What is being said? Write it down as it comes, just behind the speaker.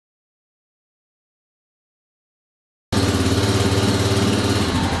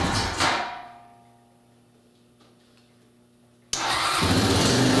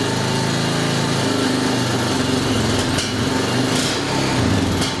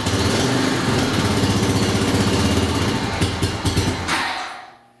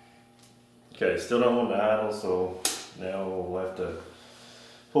still don't want to idle, so now we'll have to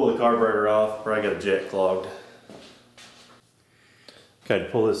pull the carburetor off. Probably got a jet clogged. Okay, to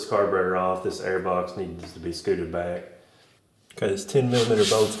pull this carburetor off, this air box needs to be scooted back. Okay, this 10mm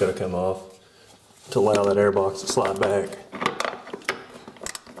bolt's got to come off to allow that air box to slide back.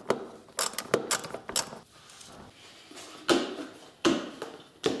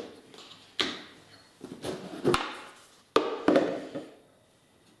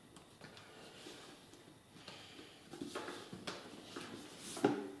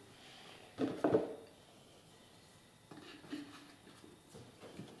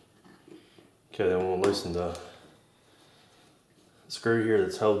 Okay, then we'll loosen the screw here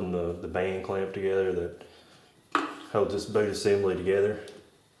that's holding the band clamp together that holds this boot assembly together,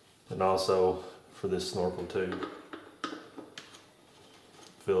 and also for this snorkel tube.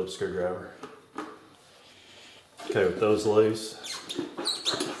 Phillips screwdriver. Okay, with those loose,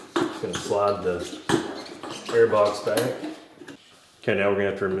 just going to slide the air box back. Okay, now we're going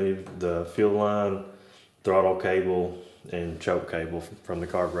to have to remove the fuel line, throttle cable, and choke cable from the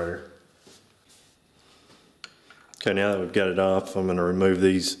carburetor. Okay, now that we've got it off, I'm going to remove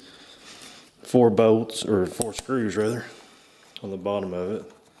these 4 bolts, or 4 screws rather, on the bottom of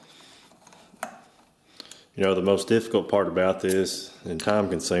it. You know, the most difficult part about this, and time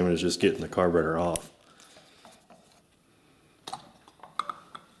consuming, is just getting the carburetor off.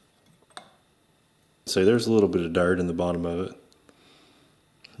 See, there's a little bit of dirt in the bottom of it.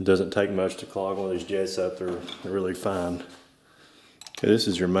 It doesn't take much to clog one of these jets up. They're really fine. Okay, this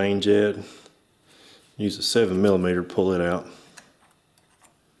is your main jet. Use a 7mm to pull it out.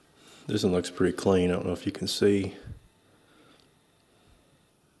 This one looks pretty clean. I don't know if you can see.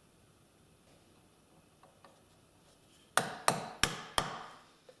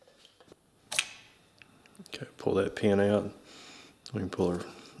 Okay, pull that pin out. We can pull our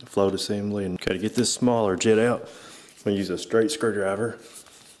float assembly, and okay, to get this smaller jet out, I'm going to use a straight screwdriver.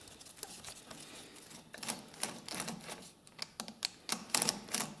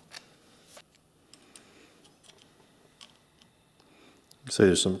 See,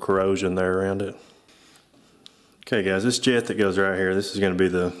 there's some corrosion there around it. Okay guys, this jet that goes right here, this is going to be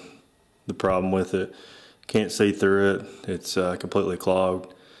the problem with it. Can't see through it. It's completely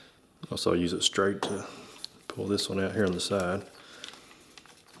clogged. Also, I use it straight to pull this one out here on the side.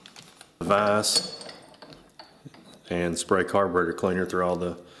 Vise and spray carburetor cleaner through all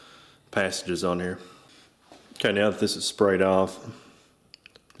the passages on here. Okay, now that this is sprayed off, I'm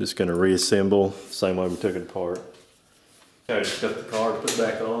just going to reassemble the same way we took it apart. Okay, just got the car put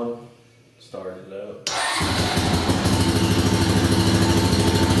back on, started it up.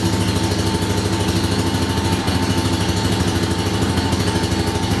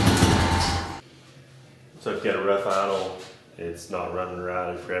 So if you got a rough idle, it's not running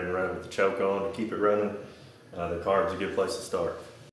right. If you're having to run with the choke on to keep it running, the Carb's a good place to start.